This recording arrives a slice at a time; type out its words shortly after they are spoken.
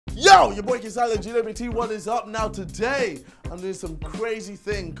Yo, your boy KSI, GWT, what is up? Now today, I'm doing some crazy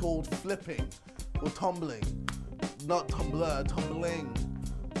thing called flipping, or tumbling. Not tumbler, tumbling.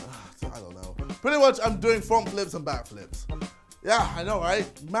 I don't know. Pretty much, I'm doing front flips and back flips. Yeah, I know, right?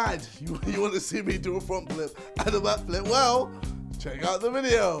 Mad. You want to see me do a front flip and a back flip? Well, check out the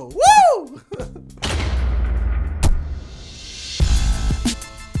video. Woo!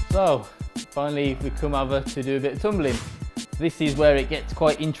 So, finally we come over to do a bit of tumbling. This is where it gets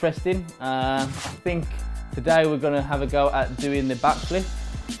quite interesting. I think today we're going to have a go at doing the backflip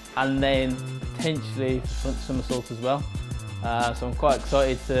and then potentially the front somersault as well. So I'm quite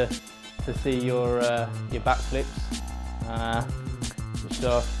excited to see your backflips.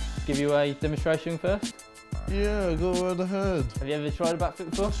 So, give you a demonstration first? Yeah, go right ahead. Have you ever tried a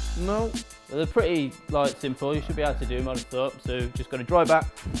backflip before? No. Well, they're pretty simple. You should be able to do them on a thought. So just got to dry back.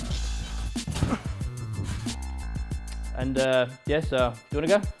 And yeah, so do you want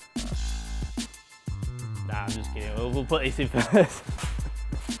to go? Nah, I'm just kidding. We'll put this in first.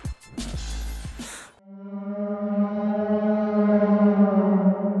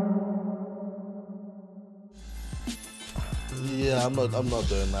 Yeah, I'm not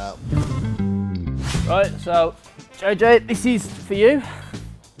doing that. Right, so JJ, this is for you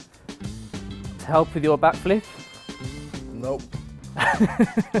to help with your backflip. Nope.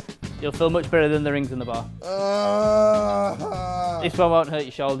 You'll feel much better than the rings in the bar. This one won't hurt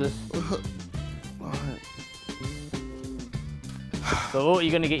your shoulders. So what you're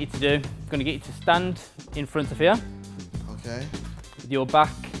going to get you to do, I'm going to get you to stand in front of here. Okay. With your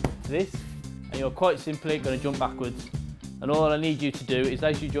back to this, and you're quite simply going to jump backwards. And all I need you to do is,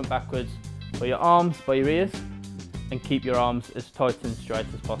 as you jump backwards, put your arms by your ears and keep your arms as tight and straight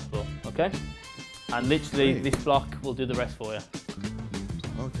as possible, okay? And literally this block will do the rest for you.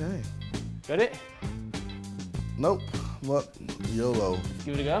 Okay. Got it? Nope. What? YOLO. Let's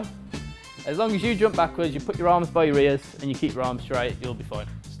give it a go. As long as you jump backwards, you put your arms by your ears and you keep your arms straight, you'll be fine.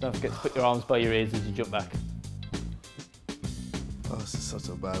 Just don't forget to put your arms by your ears as you jump back. Oh, this is such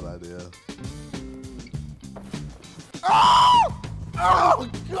a bad idea. Oh! Oh,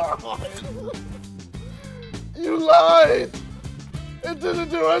 God! You lied! It didn't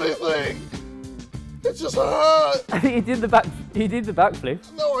do anything! It just hurt! I think you did the backflip.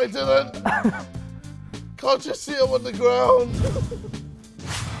 No, I didn't! Can't you see I'm on the ground?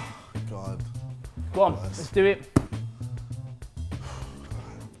 God. Go on, let's do it.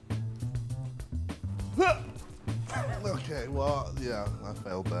 Okay, well, yeah, I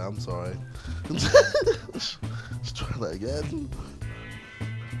failed there, I'm sorry. Let's try that again.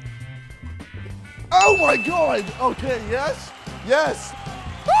 Oh my God! Okay, yes, yes.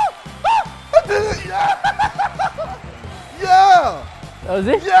 I did it, yeah! Yeah! That was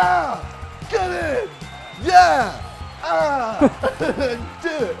it? Yeah! Get in! Yeah!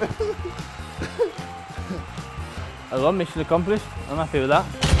 Did it! That's one, mission accomplished. I'm happy with that.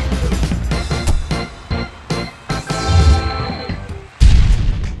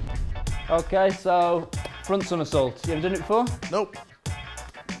 Okay, so front somersault. You ever done it before? Nope.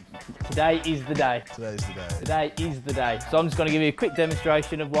 Today is the day. Today's the day. Today is the day. So I'm just going to give you a quick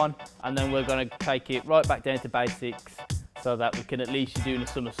demonstration of one, and then we're going to take it right back down to basics so that we can at least you're doing a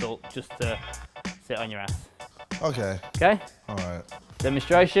somersault just to sit on your ass. Okay. Okay? All right.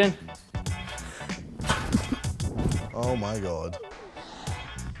 Demonstration. Oh my God.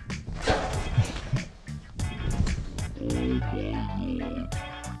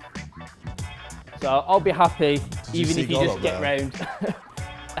 So I'll be happy even if you God just get there? round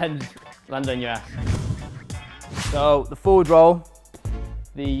and land on your ass. So the forward roll,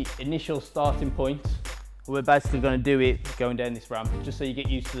 the initial starting point, we're basically going to do it going down this ramp, just so you get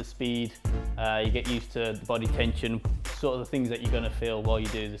used to the speed, you get used to the body tension, sort of the things that you're going to feel while you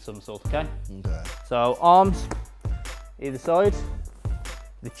do the somersault, okay? Okay. So arms either side,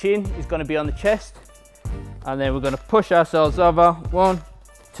 the chin is going to be on the chest, and then we're going to push ourselves over. 1,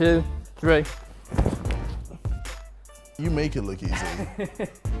 2, 3. You make it look easy.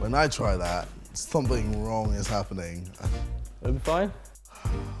 When I try that, something wrong is happening. It'll be fine.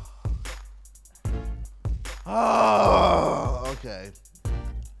 Oh, okay.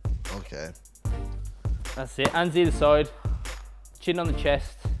 Okay. That's it. Hands either side, chin on the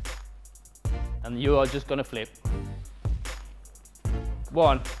chest, and you are just gonna flip.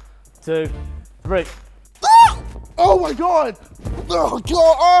 1, 2, 3. Ah! Oh my God! Oh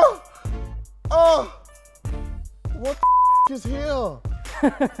God! Oh! Oh! What the is here?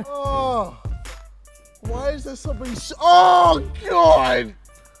 Oh! Why is there something? Oh God!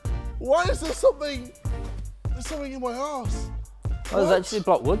 Why is there something? There's something in my ass. Oh, there's actually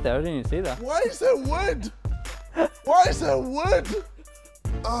block wood there. I didn't even see that. Why is there wood? Why is there wood?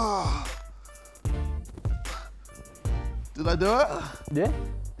 Ah. Did I do it? Yeah.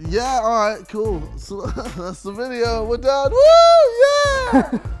 Yeah, all right, cool. So that's the video. We're done. Woo!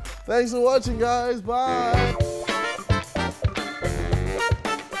 Yeah! Thanks for watching, guys. Bye.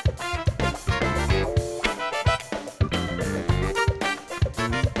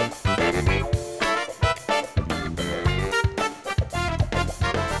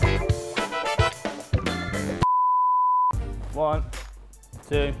 One,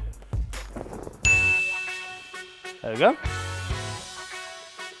 two. There we go.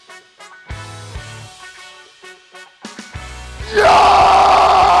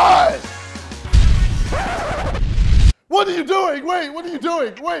 Yes! What are you doing? Wait, what are you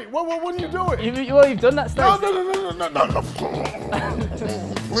doing? Wait, what are you doing? You've done that stage. No.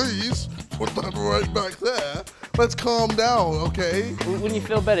 Please, put that right back there. Let's calm down, okay? Wouldn't you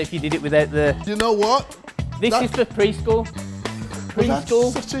feel better if you did it without the... You know what? This is for preschool.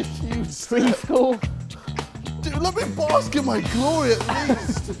 Preschool. That's such a huge step. Preschool. Dude, let me bask in my glory at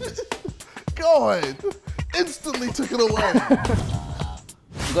least. God, instantly took it away.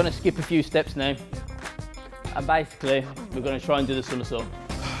 I'm going to skip a few steps now. And basically, we're going to try and do the somersault.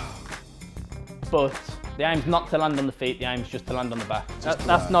 But the aim's not to land on the feet, the aim's just to land on the back.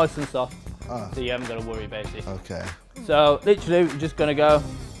 That's nice and soft, so you haven't got to worry about it. Okay. So literally, we're just going to go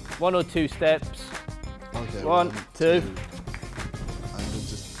 1 or 2 steps. Okay. 1, 2. And then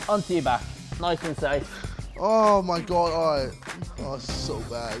just... Onto your back, nice and safe. Oh my God, all right. Oh, it's so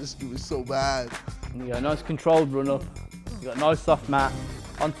bad, this is gonna be so bad. And you got a nice controlled run up. You got a nice soft mat,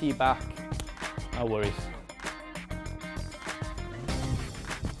 onto your back, no worries.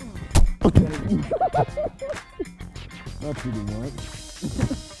 That didn't work.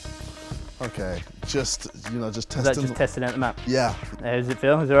 Okay, just testing. Is that just testing out the map? Yeah. How does it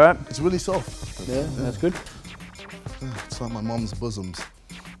feel? Is it alright? It's really soft. Yeah, that's good. It's like my mom's bosoms.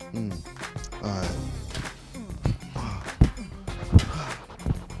 All right.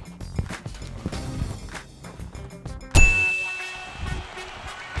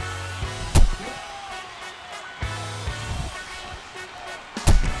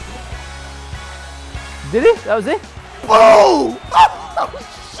 Did he? That was it? Boom! Oh,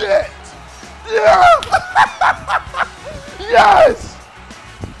 shit! Yeah! Yes!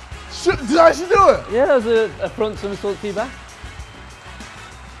 Did I actually do it? Yeah, that was a front somersault to your back.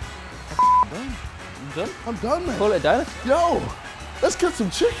 I'm done. I'm done, mate. Call it a day. Yo, let's get some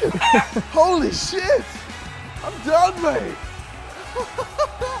chicken. Holy shit! I'm done, mate.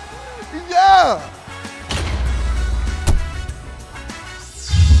 Yeah!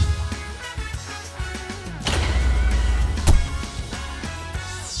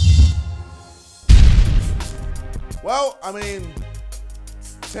 Well, I mean,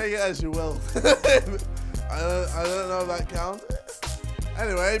 take it as you will. I don't know if that counts.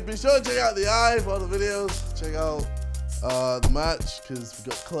 Anyway, be sure to check out the eye for all the videos. Check out the match, because we've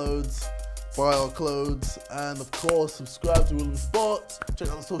got clothes. Buy our clothes. And of course, subscribe to William Sports. Check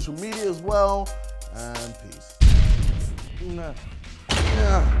out the social media as well. And peace. Yeah.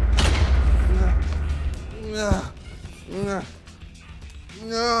 Yeah. Yeah. Yeah.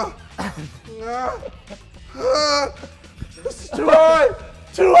 Yeah. Yeah. This is too high!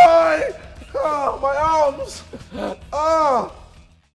 Too high! Oh, my arms! Oh!